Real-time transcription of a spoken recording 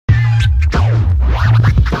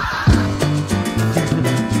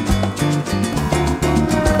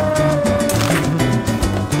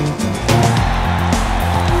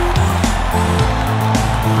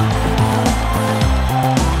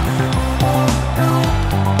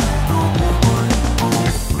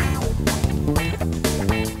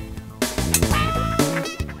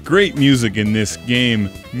Great music in this game,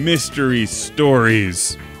 Mystery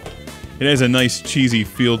Stories. It has a nice cheesy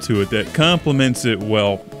feel to it that complements it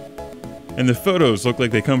well. And the photos look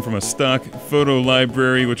like they come from a stock photo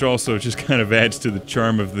library, which also just kind of adds to the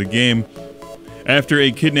charm of the game. After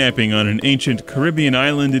a kidnapping on an ancient Caribbean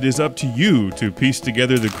island, it is up to you to piece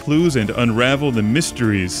together the clues and unravel the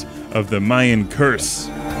mysteries of the Mayan curse.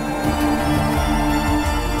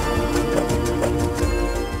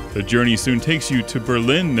 The journey soon takes you to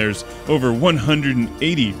Berlin. There's over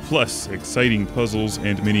 180 plus exciting puzzles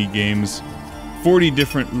and mini-games, 40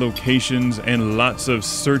 different locations, and lots of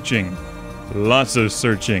searching. Lots of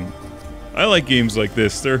searching. I like games like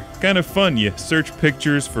this. They're kind of fun. You search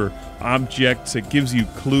pictures for objects, it gives you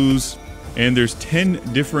clues, and there's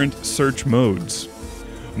 10 different search modes.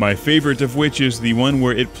 My favorite of which is the one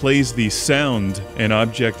where it plays the sound an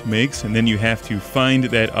object makes, and then you have to find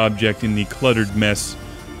that object in the cluttered mess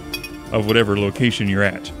of whatever location you're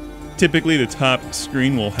at. Typically, the top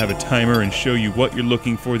screen will have a timer and show you what you're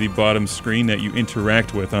looking for. The bottom screen that you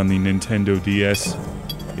interact with on the Nintendo DS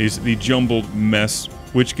is the jumbled mess,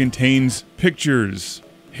 which contains pictures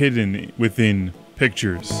hidden within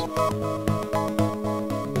pictures.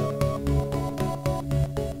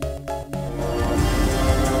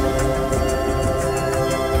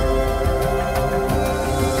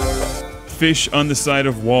 Fish on the side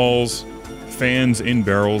of walls, fans in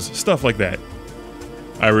barrels, stuff like that.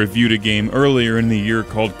 I reviewed a game earlier in the year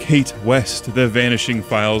called Kate West, The Vanishing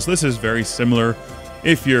Files. This is very similar.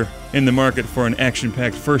 If you're in the market for an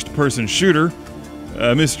action-packed first-person shooter,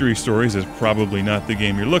 Mystery Stories is probably not the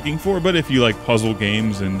game you're looking for, but if you like puzzle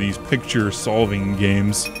games and these picture-solving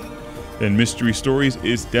games, then Mystery Stories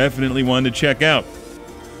is definitely one to check out.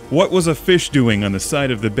 What was a fish doing on the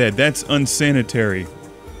side of the bed? That's unsanitary.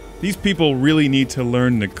 These people really need to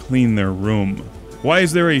learn to clean their room. Why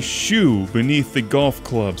is there a shoe beneath the golf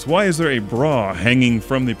clubs? Why is there a bra hanging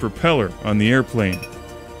from the propeller on the airplane?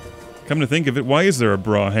 Come to think of it, why is there a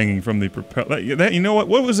bra hanging from the propeller? You know what?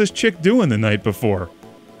 What was this chick doing the night before?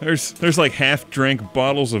 There's like half-drank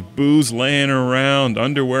bottles of booze laying around,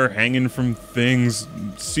 underwear hanging from things,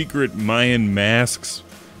 secret Mayan masks.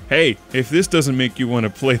 Hey, if this doesn't make you want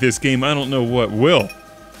to play this game, I don't know what will.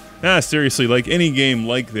 Seriously, like any game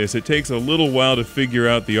like this, it takes a little while to figure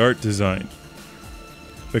out the art design.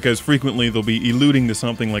 Because frequently they'll be alluding to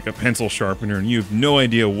something like a pencil sharpener, and you have no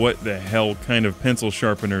idea what the hell kind of pencil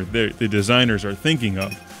sharpener the designers are thinking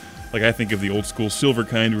of. Like, I think of the old school silver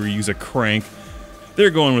kind where you use a crank.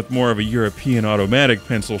 They're going with more of a European automatic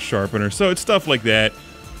pencil sharpener, so it's stuff like that.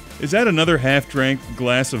 Is that another half-drank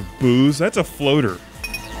glass of booze? That's a floater.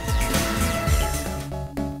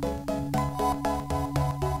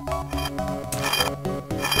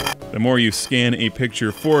 The more you scan a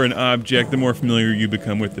picture for an object, the more familiar you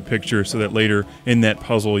become with the picture, so that later in that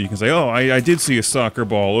puzzle you can say, oh, I did see a soccer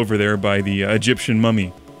ball over there by the Egyptian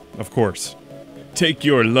mummy. Of course. Take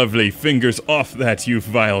your lovely fingers off that, you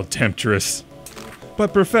vile temptress.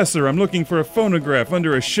 But Professor, I'm looking for a phonograph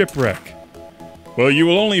under a shipwreck. Well, you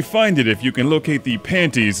will only find it if you can locate the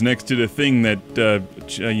panties next to the thing that,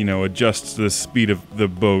 adjusts the speed of the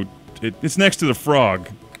boat. It's next to the frog,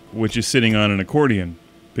 which is sitting on an accordion.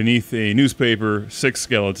 Beneath a newspaper, 6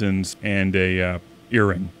 skeletons, and a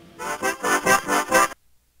earring.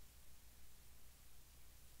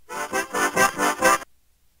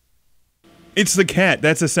 It's the cat.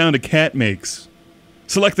 That's the sound a cat makes.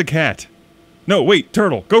 Select the cat. No, wait,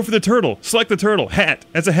 turtle. Go for the turtle. Select the turtle. Hat.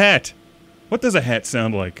 That's a hat. What does a hat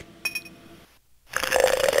sound like?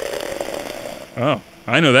 Oh,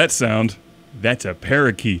 I know that sound. That's a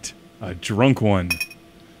parakeet. A drunk one.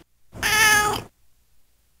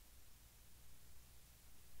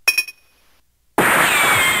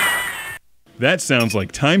 That sounds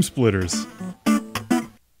like Time Splitters.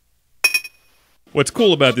 What's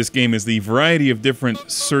cool about this game is the variety of different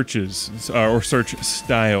searches, or search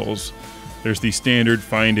styles. There's the standard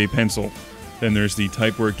find a pencil. Then there's the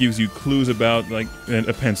type where it gives you clues about, like,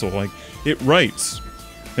 a pencil, like, it writes.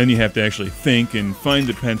 Then you have to actually think and find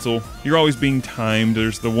the pencil. You're always being timed.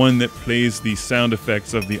 There's the one that plays the sound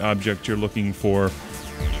effects of the object you're looking for.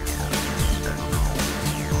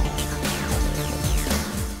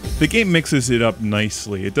 The game mixes it up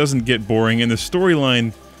nicely. It doesn't get boring, and the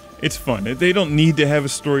storyline, it's fun. They don't need to have a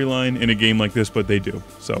storyline in a game like this, but they do.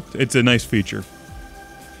 So, it's a nice feature.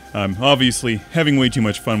 I'm obviously having way too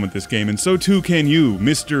much fun with this game, and so too can you.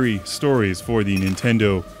 Mystery Stories for the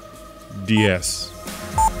Nintendo DS.